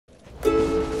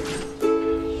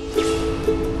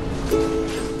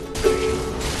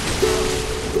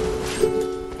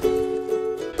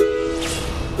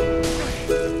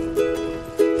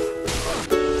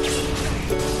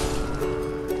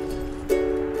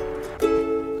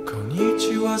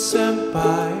Konnichiwa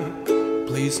senpai,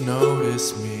 please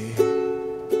notice me.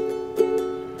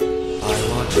 I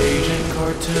watch Asian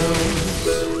cartoons,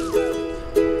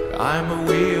 I'm a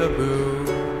weeaboo.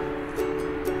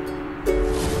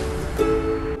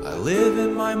 I live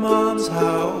in my mom's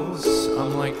house,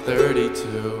 I'm like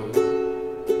 32.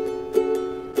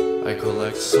 I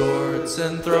collect swords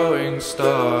and throwing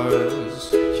stars,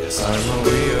 yes I'm a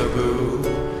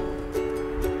weeaboo.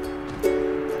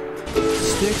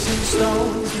 Sticks and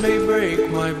stones may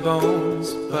break my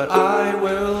bones, but I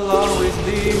will always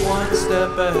be one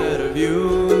step ahead of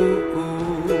you.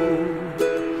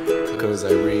 Cause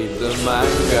I read the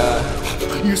manga.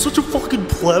 You're such a fucking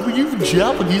pleb, are you even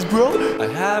Japanese, bro? I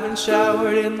haven't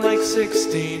showered in like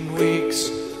 16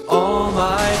 weeks. All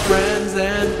my friends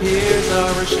and peers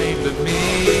are ashamed of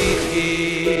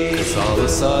me. Cause all of a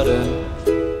sudden,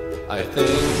 I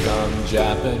think I'm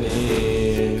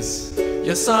Japanese.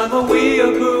 Yes, I'm a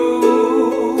weeaboo.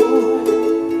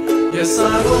 Yes,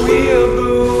 I'm a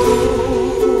weeaboo.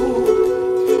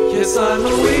 Yes, I'm a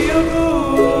weeaboo.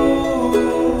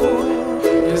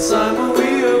 Yes, I'm a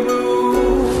weeaboo.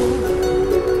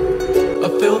 A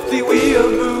filthy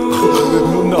weeaboo.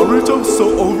 Naruto's so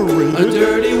overrated. A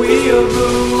dirty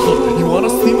weeaboo. You wanna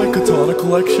see my katana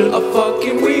collection? A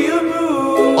fucking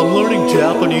weeaboo. I'm learning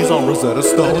Japanese on Rosetta A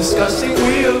Stone. disgusting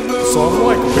weeaboo. So I'm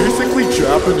like basically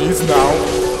Japanese now.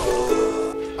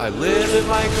 I live at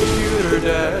my computer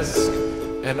desk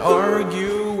and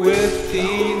argue with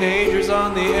teenagers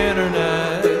on the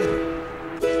internet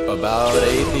about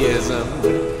atheism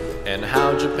and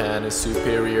how Japan is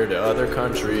superior to other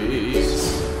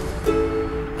countries.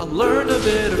 I learned a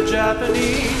bit of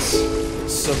Japanese,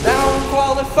 so now I'm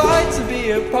qualified to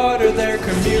be a part of their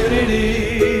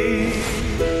community.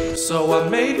 So I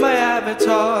made my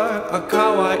avatar a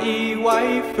kawaii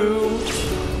waifu.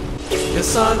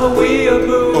 Yes, I'm a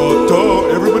weeaboo. Duh,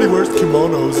 everybody wears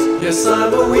kimonos. Yes,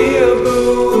 I'm a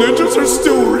weeaboo. Ninjas are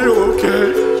still real,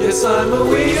 okay? Yes, I'm a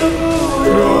weeaboo.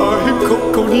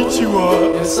 Konnichiwa.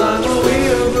 Yes, I'm a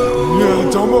weeaboo.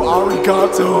 Yeah, domo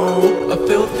arigato. A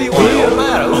filthy weeaboo.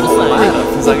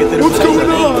 What's going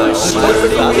on? Stop.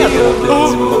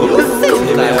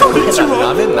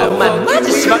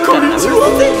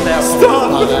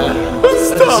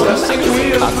 Disgusting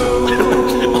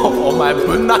weeaboo. お前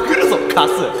ぶん殴るぞカ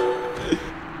ス。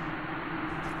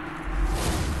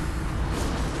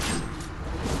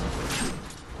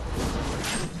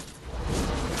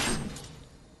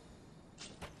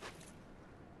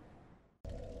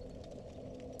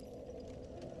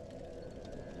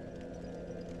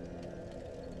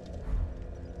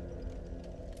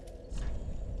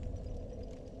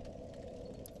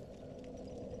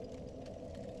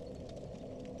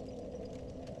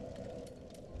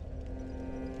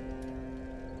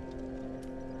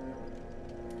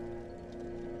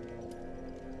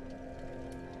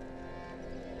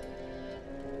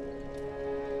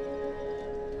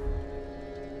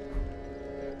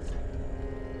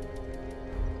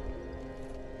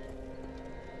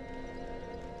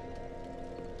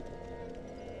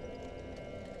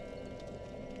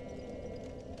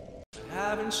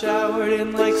Haven't showered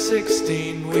in like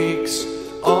 16 weeks.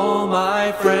 All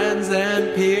my friends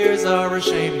and peers are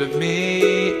ashamed of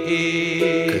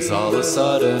me. Cause all of a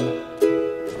sudden,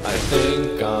 I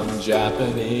think I'm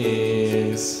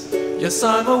Japanese. Yes,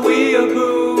 I'm a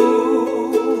weeaboo.